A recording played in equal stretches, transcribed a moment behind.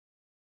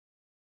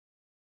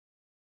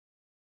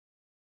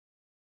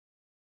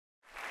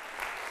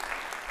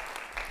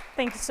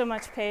Thank you so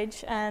much,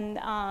 Paige, and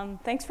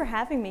thanks for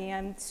having me.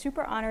 I'm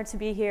super honored to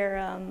be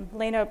here.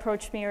 Lena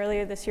approached me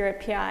earlier this year at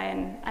PI,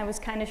 and I was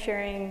kind of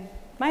sharing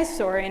my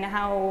story and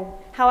how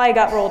I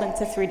got rolled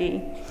into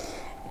 3D.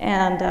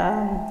 And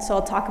so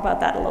I'll talk about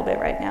that a little bit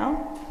right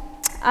now.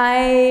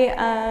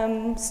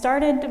 I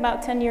started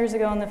about 10 years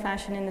ago in the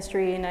fashion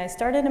industry, and I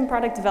started in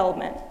product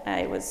development.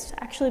 I was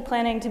actually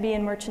planning to be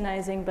in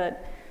merchandising,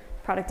 but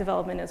product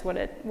development is what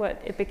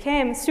it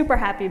became. Super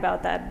happy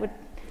about that.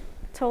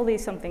 Totally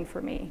something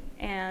for me.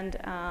 And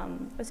I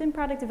was in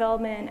product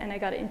development, and I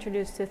got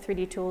introduced to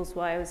 3D tools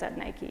while I was at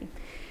Nike.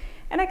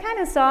 And I kind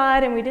of saw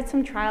it, and we did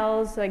some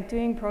trials, like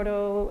doing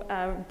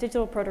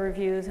digital proto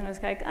reviews, and I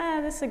was like,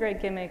 this is a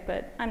great gimmick,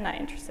 but I'm not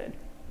interested.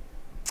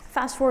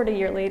 Fast forward a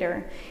year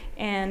later,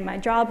 and my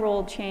job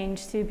role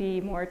changed to be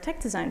more tech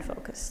design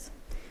focused.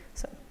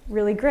 So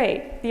really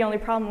great. The only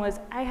problem was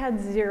I had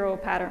zero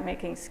pattern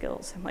making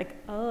skills. I'm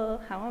like,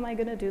 how am I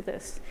gonna do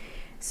this?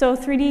 So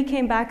 3D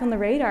came back on the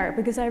radar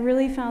because I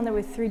really found that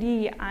with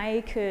 3D,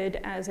 I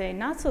could, as a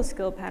not so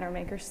skilled pattern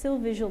maker, still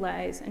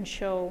visualize and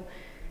show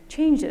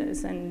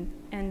changes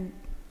and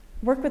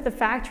work with the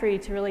factory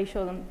to really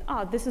show them,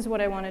 this is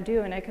what I want to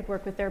do, and I could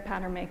work with their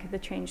pattern maker to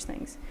change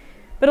things.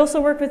 But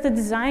also work with the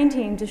design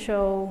team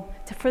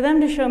for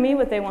them to show me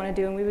what they want to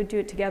do, and we would do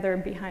it together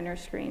behind our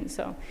screen.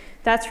 So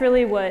that's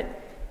really what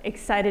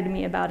excited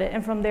me about it.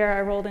 And from there, I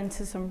rolled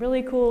into some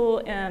really cool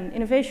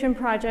innovation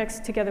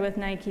projects together with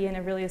Nike, and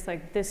it really is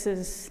like, this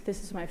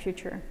is my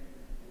future.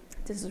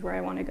 This is where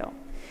I want to go.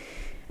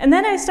 And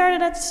then I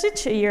started at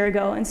Stitch a year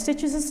ago, and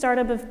Stitch is a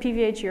startup of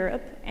PVH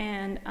Europe,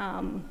 and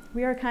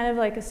we are kind of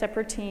like a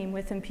separate team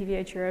within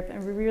PVH Europe,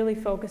 and we really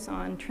focus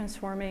on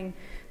transforming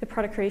the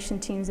product creation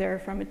teams there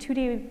from a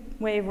 2D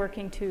way of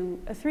working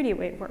to a 3D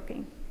way of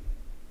working.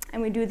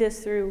 And we do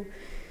this through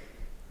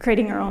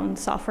creating our own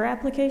software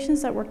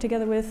applications that work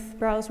together with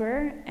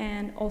Browzwear,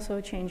 and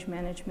also change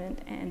management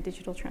and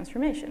digital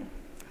transformation.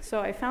 So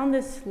I found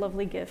this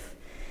lovely GIF,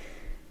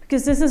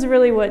 because this is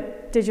really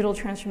what digital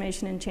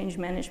transformation and change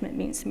management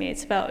means to me.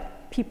 It's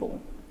about people,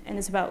 and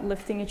it's about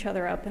lifting each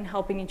other up and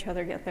helping each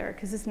other get there,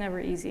 because it's never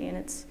easy, and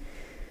it's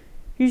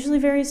usually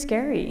very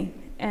scary.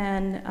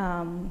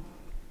 And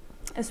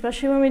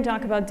especially when we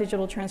talk about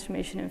digital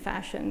transformation in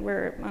fashion,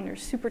 we're under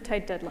super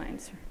tight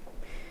deadlines.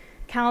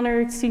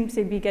 Calendar seems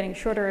to be getting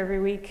shorter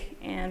every week,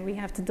 and we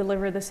have to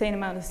deliver the same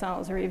amount of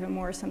styles or even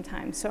more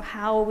sometimes. So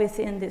how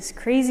within this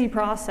crazy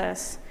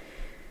process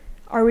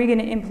are we going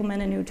to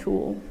implement a new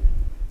tool?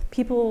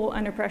 People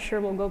under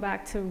pressure will go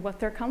back to what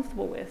they're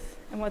comfortable with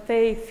and what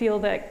they feel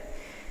that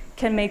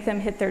can make them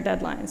hit their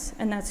deadlines,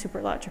 and that's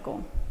super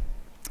logical.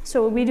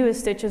 So what we do at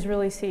Stitch is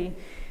really see,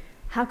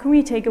 how can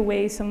we take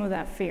away some of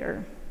that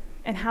fear,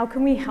 and how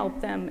can we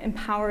help them,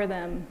 empower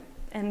them,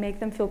 and make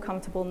them feel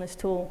comfortable in this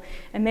tool,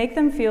 and make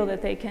them feel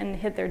that they can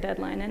hit their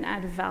deadline and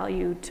add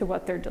value to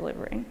what they're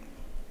delivering.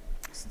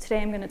 So today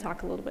I'm going to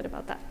talk a little bit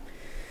about that.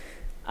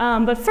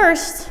 But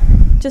first,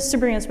 just to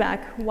bring us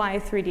back, why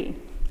 3D?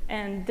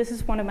 And this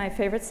is one of my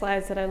favorite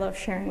slides that I love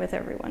sharing with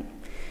everyone.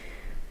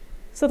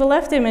 So the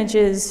left image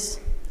is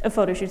a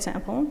photo shoot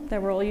sample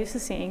that we're all used to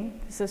seeing.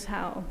 This is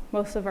how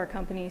most of our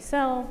companies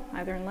sell,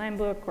 either in line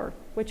book or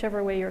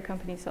whichever way your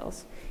company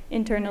sells,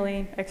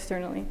 internally,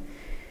 externally.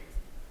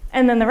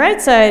 And then the right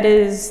side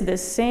is the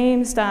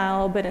same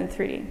style, but in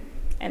 3D.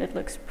 And it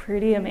looks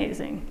pretty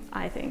amazing,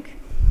 I think.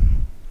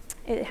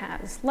 It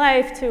has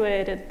life to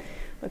it, it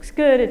looks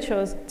good, it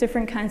shows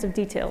different kinds of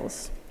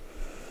details.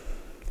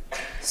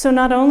 So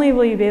not only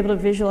will you be able to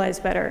visualize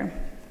better,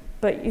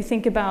 but you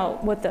think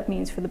about what that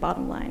means for the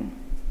bottom line.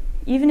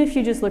 Even if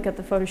you just look at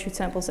the photo shoot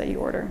samples that you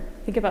order,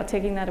 think about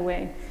taking that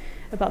away,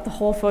 about the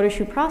whole photo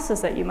shoot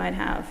process that you might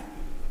have.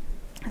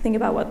 Think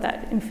about what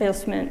that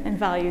investment and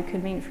value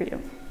could mean for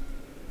you.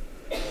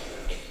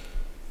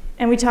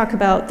 And we talk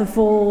about the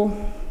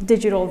full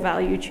digital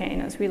value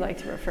chain, as we like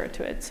to refer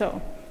to it.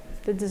 So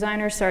the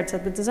designer starts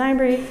at the design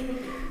brief,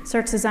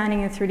 starts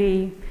designing in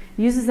 3D,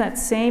 uses that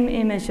same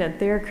image that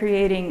they're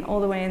creating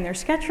all the way in their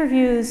sketch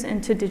reviews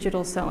into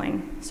digital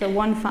selling. So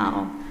one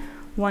file,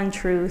 one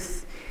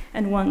truth,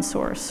 and one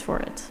source for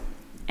it.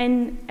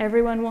 And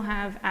everyone will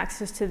have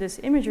access to this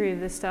imagery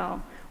of this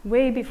style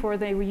way before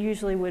they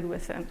usually would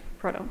with a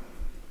proto.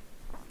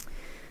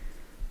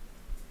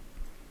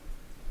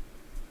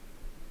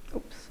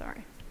 Oops,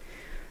 sorry.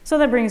 So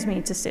that brings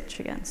me to Stitch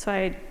again. So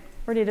I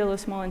already did a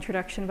small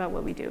introduction about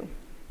what we do.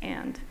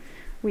 And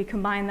we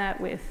combine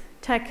that with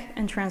tech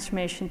and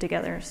transformation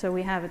together. So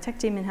we have a tech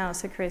team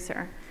in-house that creates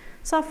our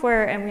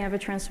software, and we have a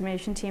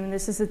transformation team, and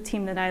this is the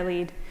team that I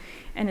lead.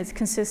 And it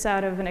consists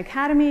out of an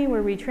academy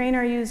where we train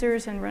our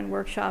users and run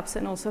workshops,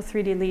 and also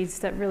 3D leads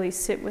that really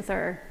sit with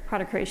our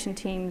product creation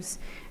teams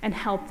and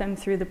help them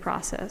through the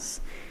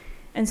process.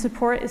 And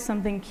support is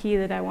something key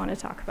that I want to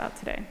talk about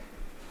today.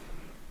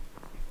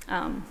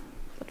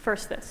 But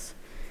first this.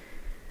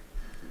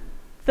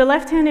 The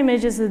left-hand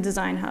image is the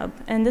Design Hub,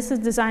 and this is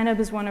Design Hub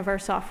is one of our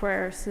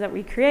softwares that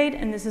we create,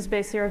 and this is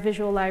basically our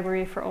visual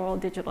library for all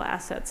digital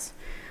assets.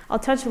 I'll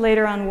touch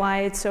later on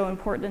why it's so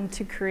important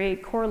to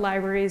create core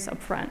libraries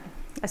up front.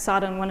 I saw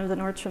it on one of the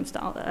Nordstrom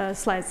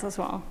slides as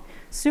well.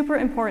 Super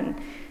important.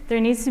 There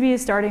needs to be a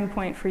starting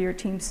point for your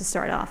teams to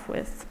start off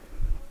with.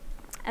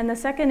 And the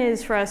second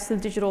is, for us, the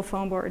digital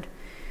foam board.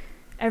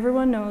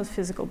 Everyone knows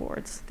physical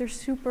boards.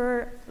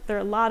 They're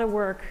a lot of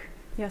work.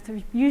 You have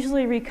to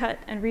usually recut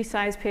and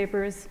resize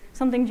papers.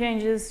 Something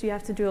changes, you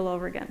have to do it all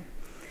over again.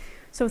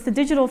 So with the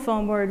digital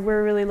foam board,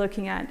 we're really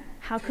looking at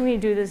how can we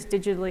do this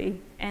digitally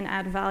and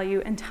add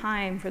value and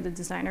time for the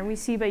designer. We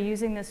see by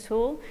using this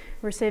tool,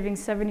 we're saving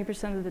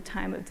 70% of the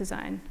time of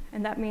design.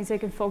 And that means they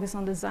can focus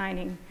on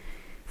designing.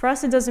 For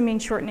us, it doesn't mean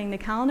shortening the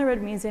calendar,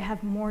 it means they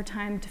have more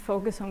time to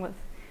focus on what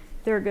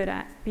they're good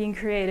at, being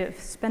creative,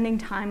 spending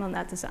time on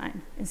that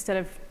design instead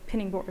of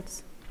pinning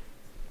boards.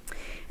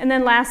 And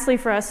then lastly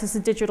for us is the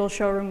digital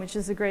showroom, which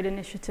is a great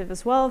initiative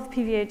as well of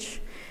PVH,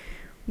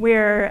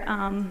 where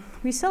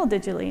we sell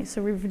digitally,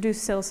 so we've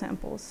reduced sales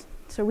samples.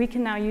 So we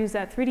can now use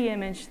that 3D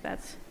image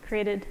that's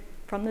created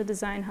from the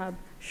design hub,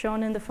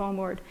 shown in the foam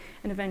board,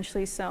 and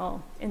eventually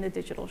sell in the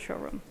digital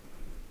showroom.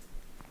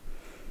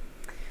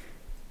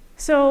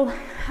 So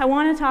I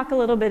want to talk a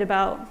little bit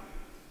about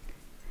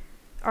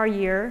our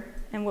year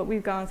and what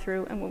we've gone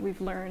through and what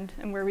we've learned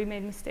and where we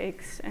made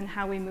mistakes and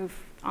how we move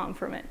on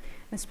from it,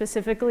 and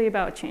specifically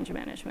about change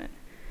management.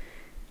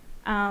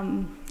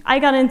 I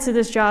got into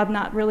this job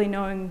not really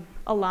knowing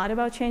a lot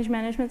about change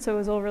management, so it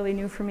was all really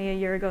new for me a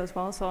year ago as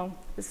well, so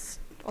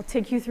I'll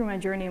take you through my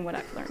journey and what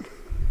I've learned.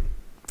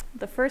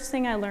 The first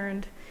thing I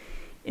learned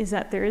is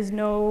that there is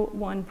no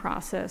one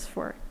process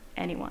for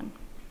anyone.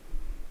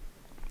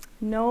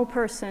 No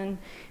person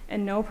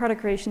and no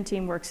product creation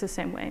team works the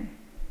same way.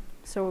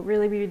 So what we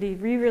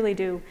really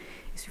do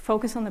is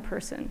focus on the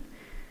person,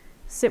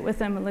 sit with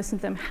them and listen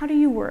to them. How do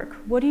you work?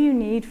 What do you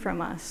need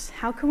from us?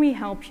 How can we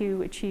help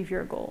you achieve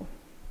your goal?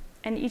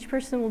 And each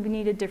person will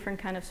need a different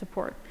kind of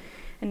support.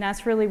 And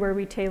that's really where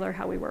we tailor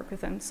how we work with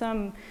them.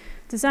 Some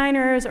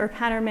designers or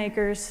pattern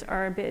makers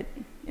are a bit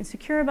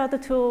insecure about the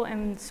tool,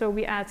 and so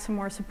we add some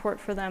more support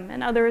for them.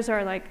 And others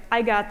are like,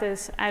 I got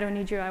this, I don't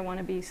need you, I want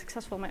to be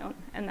successful on my own,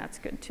 and that's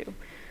good too.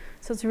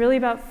 So it's really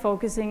about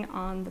focusing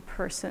on the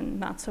person,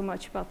 not so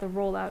much about the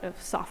rollout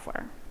of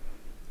software.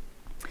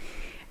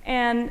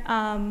 And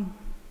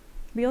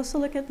we also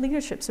look at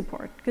leadership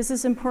support, because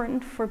it's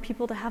important for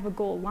people to have a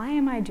goal. Why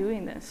am I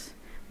doing this?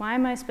 Why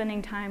am I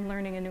spending time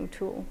learning a new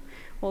tool?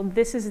 Well,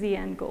 this is the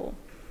end goal.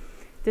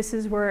 This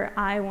is where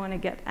I want to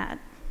get at.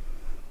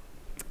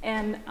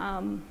 And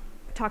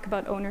talk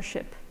about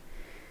ownership.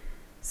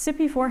 Sit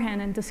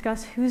beforehand and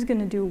discuss who's going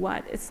to do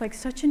what. It's like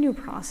such a new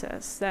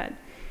process that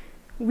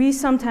we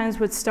sometimes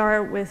would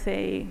start with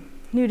a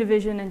new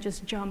division and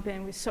just jump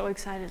in. We're so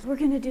excited. We're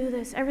going to do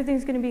this.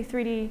 Everything's going to be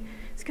 3D.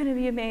 It's going to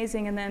be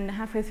amazing. And then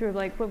halfway through,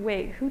 like, but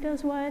wait, who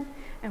does what?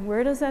 And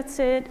where does that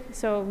sit?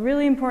 So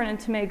really important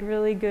to make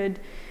really good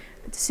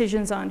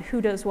decisions on who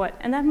does what.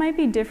 And that might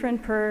be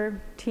different per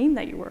team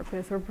that you work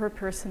with or per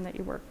person that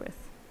you work with.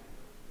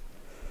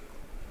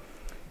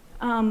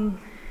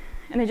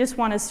 And I just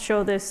want to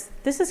show this.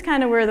 This is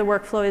kind of where the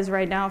workflow is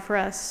right now for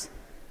us.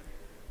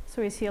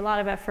 So we see a lot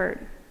of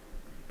effort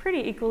pretty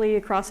equally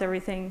across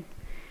everything.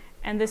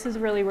 And this is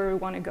really where we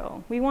want to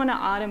go. We want to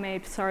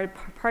automate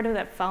part of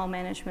that file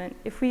management.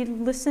 If we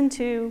listen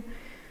to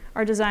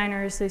our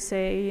designers, they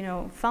say, you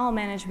know, file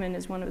management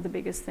is one of the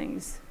biggest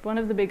things, one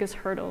of the biggest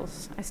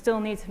hurdles. I still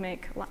need to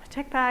make a lot of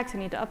tech packs. I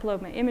need to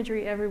upload my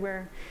imagery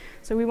everywhere.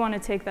 So we want to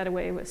take that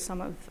away with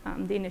some of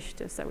the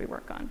initiatives that we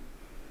work on.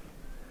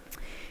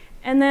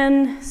 And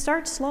then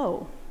start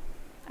slow.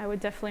 I would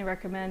definitely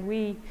recommend.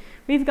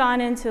 We've gone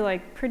into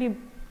like pretty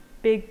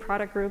big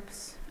product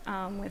groups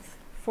with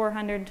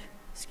 400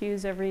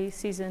 SKUs every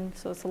season,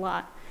 so it's a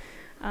lot.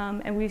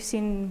 And we've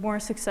seen more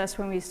success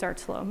when we start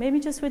slow. Maybe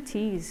just with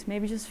teas,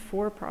 maybe just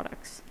 4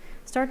 products.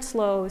 Start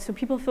slow so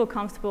people feel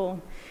comfortable,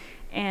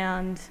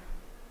 and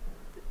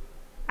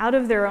out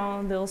of their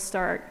own, they'll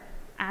start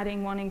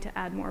wanting to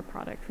add more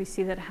product. We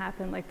see that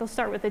happen. Like they'll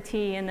start with a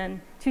tea, and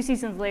then 2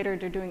 seasons later,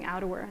 they're doing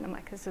outerwear, and I'm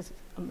like, this is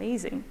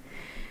amazing.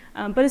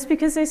 But it's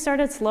because they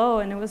started slow,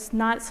 and it was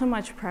not so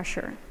much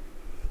pressure.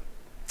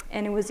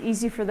 And it was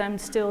easy for them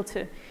still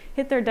to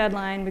hit their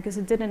deadline because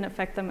it didn't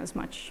affect them as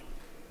much.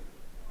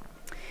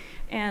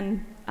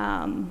 And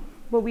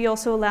what we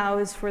also allow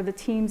is for the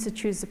teams to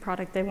choose the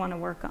product they want to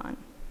work on.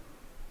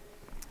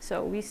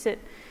 So we sit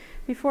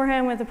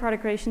beforehand with the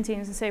product creation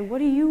teams and say, what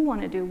do you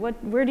want to do?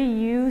 Where do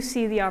you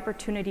see the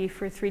opportunity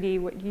for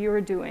 3D, what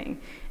you're doing?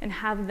 And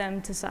have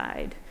them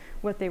decide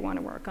what they want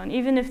to work on.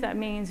 Even if that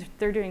means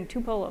they're doing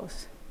 2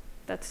 polos,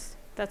 that's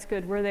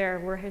good. We're there.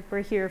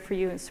 We're here for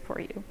you and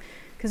support you.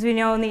 Because we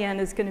know in the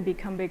end it's going to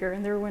become bigger,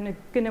 and they're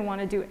going to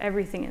want to do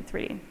everything in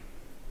 3D.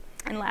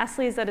 And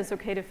lastly is that it's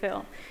okay to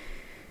fail.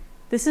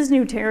 This is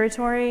new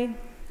territory.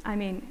 I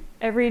mean,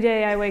 every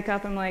day I wake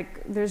up, I'm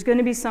like, there's going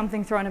to be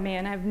something thrown at me,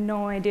 and I have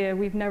no idea.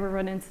 We've never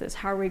run into this.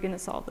 How are we going to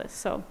solve this?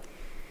 So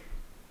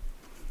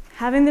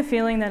having the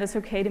feeling that it's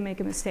okay to make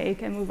a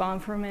mistake and move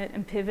on from it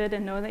and pivot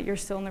and know that you're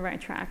still on the right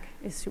track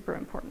is super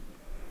important.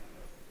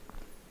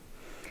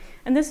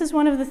 And this is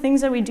one of the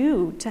things that we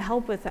do to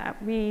help with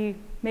that. We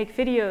make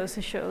videos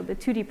to show the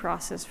 2D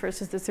process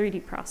versus the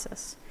 3D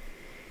process.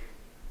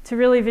 To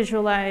really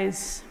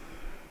visualize,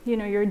 you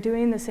know, you're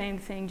doing the same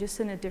thing just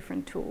in a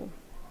different tool,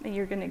 and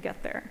you're gonna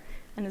get there,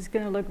 and it's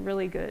gonna look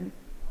really good.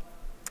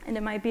 And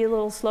it might be a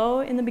little slow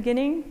in the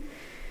beginning,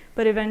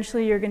 but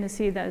eventually you're gonna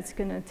see that it's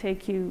gonna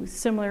take you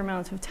similar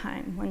amounts of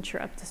time once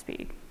you're up to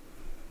speed.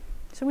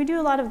 So we do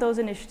a lot of those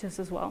initiatives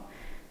as well,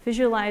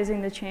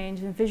 visualizing the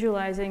change and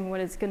visualizing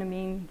what it's gonna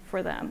mean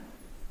for them.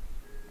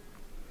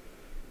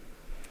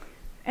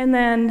 And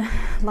then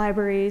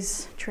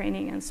libraries,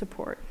 training, and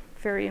support,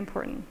 very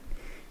important.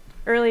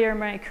 Earlier in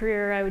my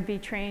career, I would be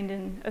trained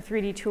in a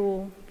 3D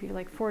tool, it'd be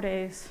like 4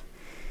 days.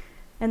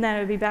 And then I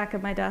would be back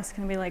at my desk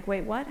and be like,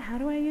 wait, what? How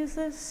do I use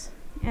this?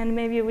 And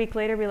maybe a week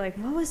later, be like,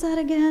 what was that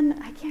again?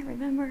 I can't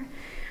remember.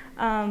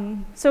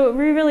 So what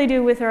we really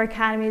do with our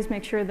academies,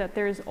 make sure that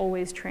there's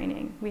always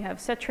training. We have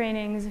set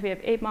trainings. We have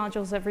 8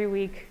 modules every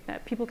week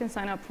that people can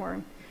sign up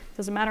for.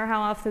 Doesn't matter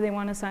how often they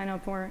want to sign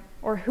up for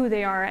or who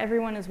they are.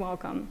 Everyone is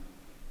welcome.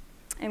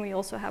 And we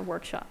also have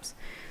workshops.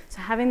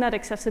 So having that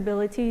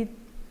accessibility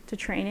to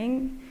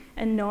training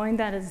and knowing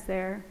that it's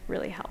there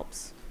really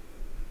helps.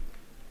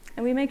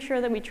 And we make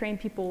sure that we train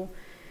people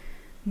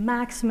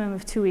maximum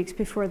of 2 weeks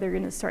before they're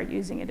going to start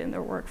using it in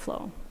their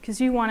workflow, because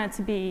you want it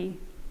to be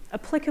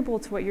applicable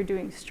to what you're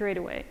doing straight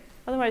away.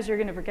 Otherwise, you're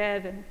going to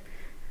forget and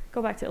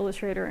go back to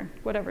Illustrator and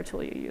whatever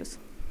tool you use.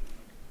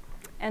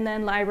 And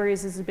then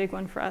libraries is a big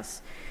one for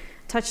us.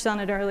 Touched on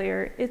it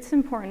earlier. It's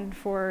important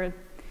for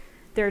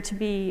there to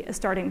be a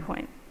starting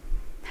point.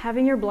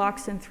 Having your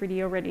blocks in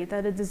 3D already,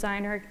 that a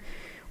designer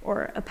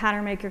or a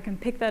pattern maker can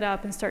pick that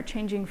up and start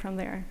changing from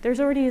there. There's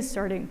already a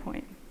starting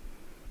point.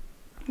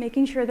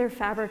 Making sure their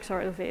fabrics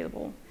are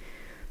available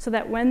so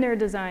that when they're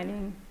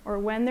designing or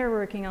when they're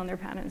working on their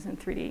patterns in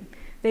 3D,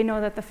 they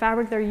know that the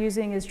fabric they're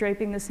using is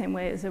draping the same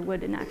way as it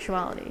would in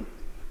actuality.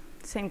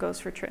 Same goes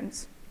for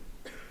trims.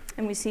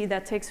 And we see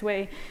that takes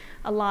away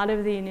a lot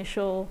of the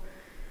initial,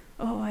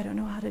 oh, I don't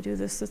know how to do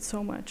this, it's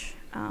so much,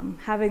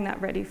 having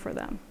that ready for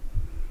them.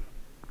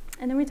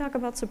 And then we talk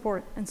about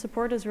support, and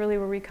support is really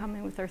where we come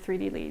in with our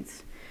 3D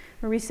leads,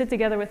 where we sit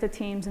together with the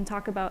teams and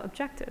talk about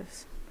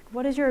objectives.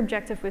 What is your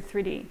objective with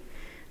 3D?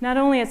 Not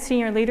only at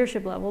senior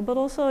leadership level, but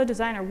also a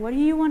designer. What do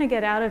you want to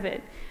get out of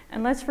it?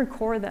 And let's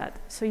record that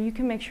so you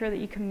can make sure that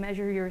you can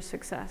measure your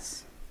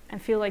success and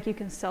feel like you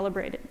can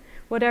celebrate it,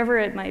 whatever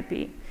it might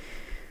be.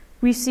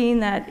 We've seen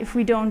that if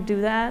we don't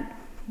do that,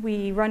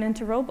 we run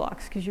into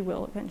roadblocks, because you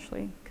will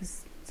eventually,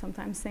 because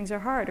sometimes things are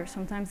hard, or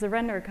sometimes the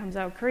render comes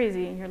out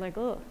crazy and you're like,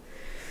 ugh.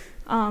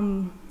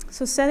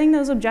 So setting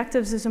those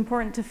objectives is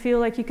important to feel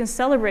like you can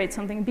celebrate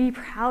something, be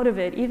proud of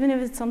it, even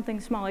if it's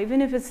something small,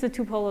 even if it's the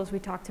 2 polos we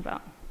talked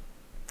about.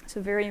 So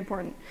very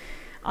important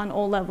on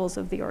all levels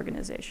of the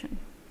organization.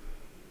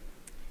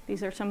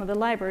 These are some of the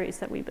libraries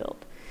that we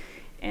build.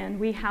 And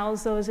we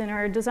house those in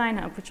our design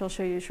hub, which I'll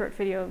show you a short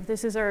video of.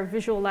 This is our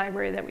visual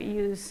library that we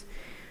use,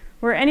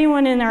 where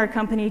anyone in our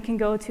company can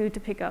go to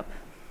pick up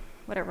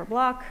whatever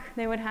block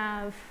they would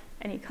have,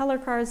 any color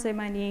cards they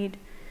might need,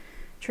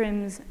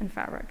 trims, and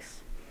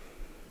fabrics.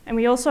 And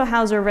we also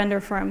house our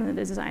render farm in the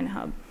design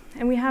hub.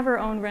 And we have our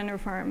own render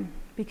farm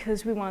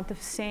because we want the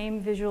same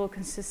visual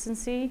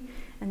consistency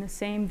and the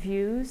same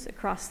views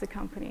across the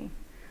company,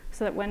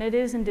 so that when it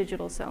is in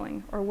digital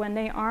selling, or when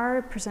they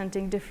are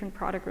presenting different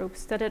product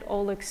groups, that it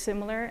all looks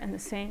similar and the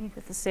same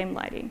with the same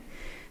lighting.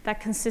 That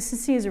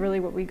consistency is really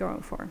what we go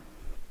for.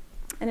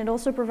 And it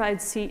also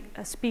provides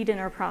a speed in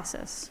our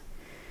process.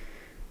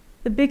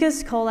 The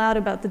biggest call out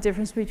about the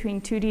difference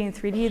between 2D and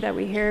 3D that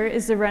we hear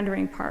is the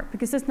rendering part,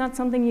 because it's not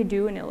something you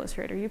do in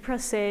Illustrator. You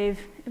press save,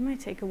 it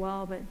might take a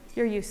while, but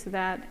you're used to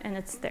that and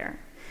it's there.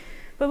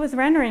 But with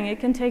rendering,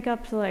 it can take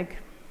up to like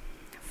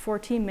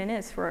 14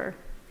 minutes for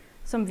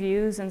some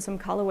views and some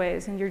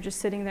colorways, and you're just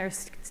sitting there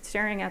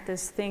staring at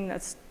this thing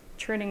that's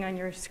churning on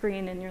your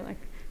screen and you're like,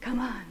 come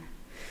on.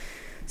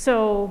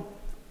 So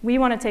we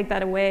want to take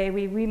that away.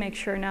 We make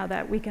sure now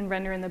that we can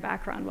render in the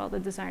background while the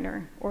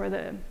designer or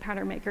the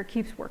pattern maker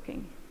keeps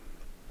working.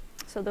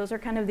 So those are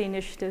kind of the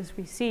initiatives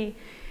we see.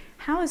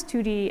 How is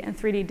 2D and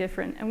 3D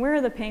different? And where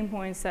are the pain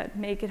points that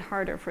make it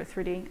harder for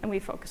 3D? And we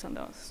focus on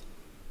those.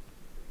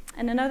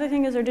 And another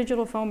thing is our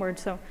digital foam board.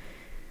 So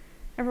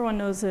everyone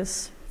knows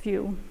this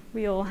view.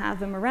 We all have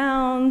them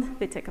around.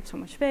 They take up so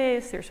much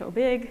space. They're so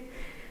big.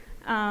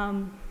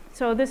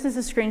 So this is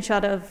a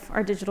screenshot of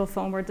our digital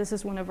foam board. This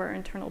is one of our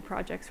internal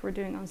projects we're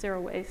doing on zero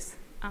waste.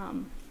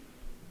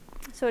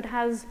 So it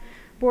has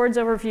boards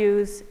over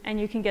views, and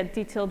you can get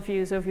detailed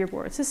views of your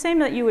board. It's the same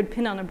that you would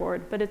pin on a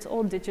board, but it's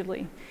all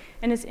digitally.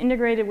 And it's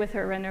integrated with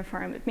our render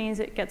farm. It means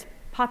it gets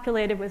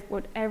populated with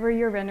whatever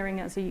you're rendering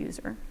as a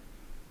user.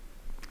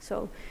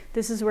 So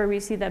this is where we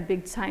see that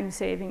big time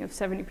saving of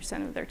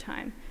 70% of their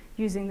time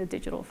using the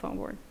digital foam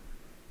board.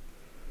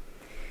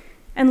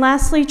 And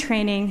lastly,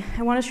 training.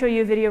 I want to show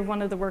you a video of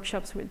one of the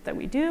workshops that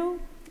we do.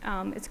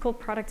 It's called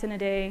Product in a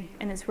Day,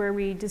 and it's where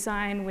we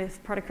design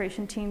with product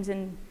creation teams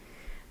in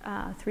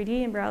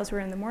 3D and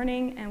Browzwear in the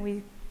morning, and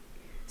we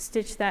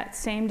stitch that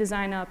same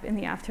design up in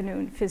the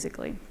afternoon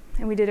physically.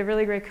 And we did a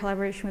really great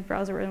collaboration with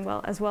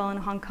Browzwear as well in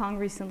Hong Kong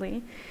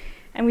recently.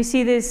 And we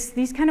see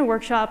these kind of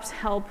workshops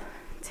help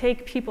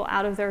take people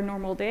out of their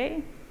normal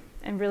day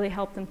and really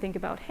help them think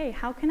about, hey,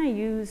 how can I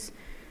use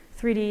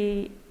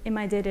 3D in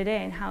my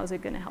day-to-day and how is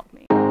it going to help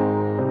me?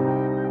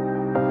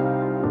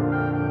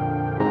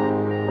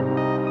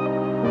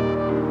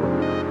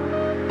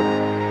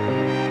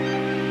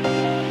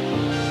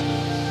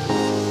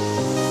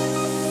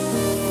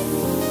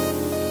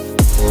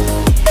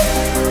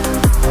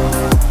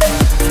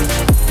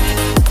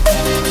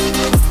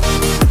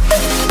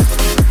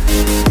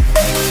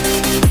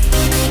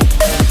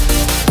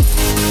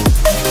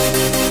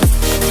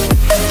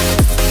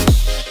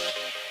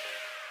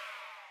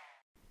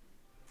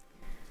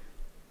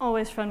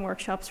 Always fun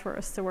workshops for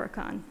us to work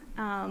on.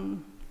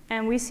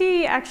 And we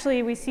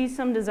see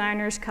some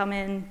designers come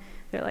in,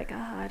 they're like,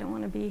 I don't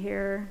want to be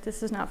here,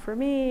 this is not for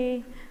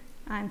me,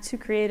 I'm too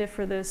creative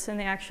for this, and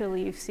they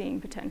actually leave seeing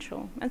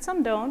potential. And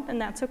some don't,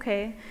 and that's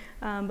okay,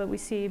 but we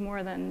see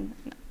more than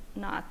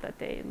not that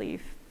they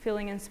leave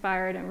feeling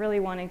inspired and really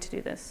wanting to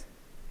do this.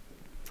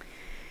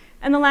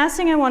 And the last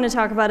thing I want to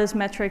talk about is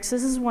metrics.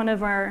 This is one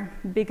of our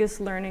biggest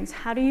learnings.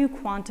 How do you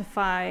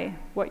quantify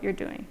what you're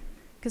doing?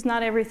 Because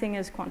not everything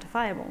is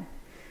quantifiable.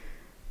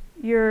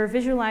 You're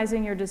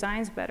visualizing your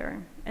designs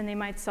better, and they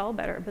might sell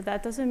better, but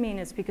that doesn't mean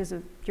it's because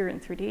you're in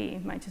 3D.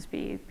 It might just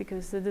be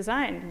because the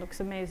design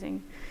looks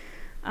amazing.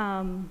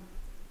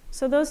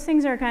 So those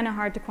things are kind of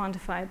hard to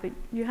quantify, but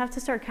you have to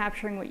start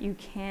capturing what you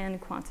can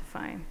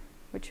quantify,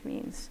 which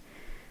means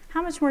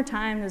how much more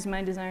time does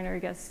my designer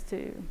get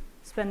to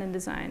spend in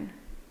design?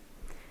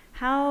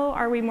 How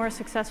are we more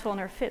successful in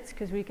our fits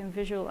because we can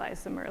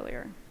visualize them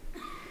earlier?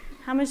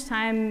 How much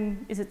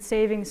time is it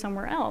saving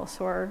somewhere else,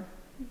 or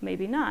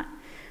maybe not?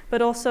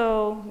 But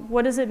also,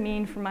 what does it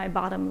mean for my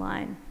bottom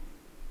line?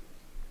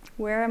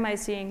 Where am I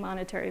seeing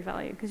monetary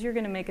value? Because you're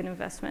going to make an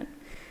investment.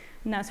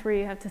 And that's where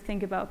you have to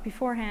think about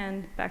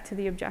beforehand, back to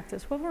the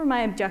objectives. What were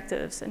my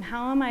objectives, and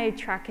how am I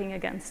tracking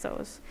against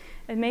those?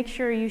 And make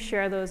sure you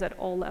share those at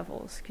all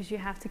levels, because you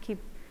have to keep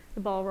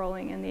the ball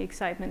rolling and the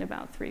excitement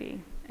about 3D,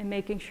 and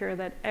making sure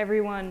that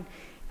everyone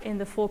in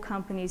the full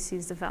company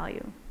sees the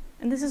value.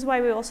 And this is why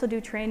we also do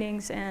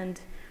trainings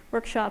and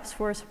workshops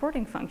for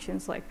supporting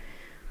functions. Like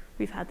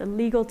we've had the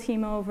legal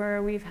team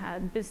over, we've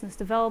had business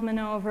development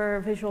over,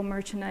 visual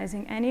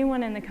merchandising,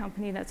 anyone in the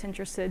company that's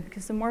interested,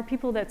 because the more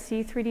people that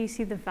see 3D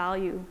see the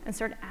value and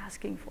start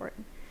asking for it.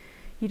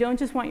 You don't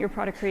just want your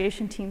product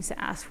creation teams to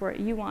ask for it,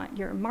 you want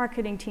your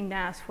marketing team to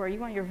ask for it, you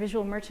want your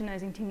visual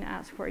merchandising team to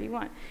ask for it, you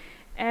want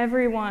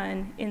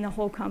everyone in the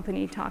whole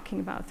company talking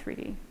about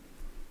 3D.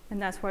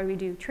 And that's why we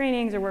do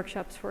trainings or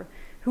workshops for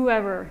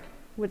whoever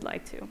would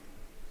like to.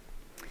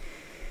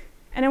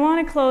 And I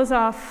want to close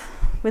off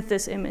with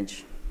this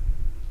image.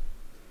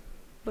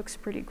 Looks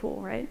pretty cool,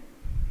 right?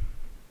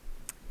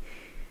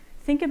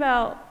 Think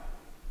about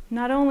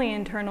not only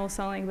internal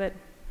selling, but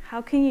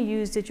how can you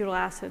use digital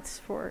assets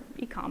for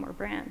e-com or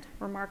brand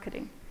or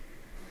marketing?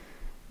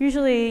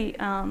 Usually,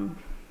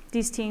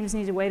 these teams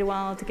need to wait a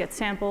while to get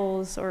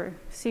samples or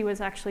see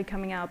what's actually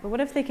coming out. But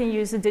what if they can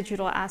use the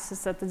digital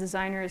assets that the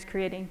designer is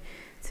creating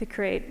to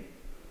create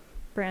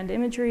brand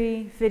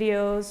imagery,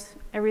 videos,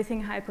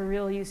 everything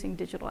hyper-real using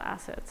digital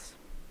assets?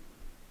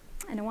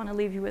 And I want to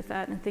leave you with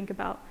that and think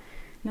about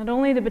not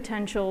only the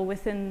potential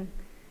within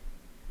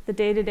the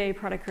day-to-day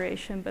product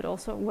creation, but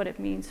also what it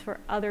means for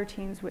other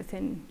teams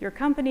within your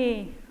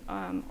company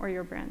or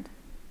your brand.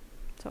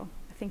 So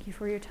thank you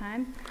for your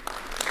time.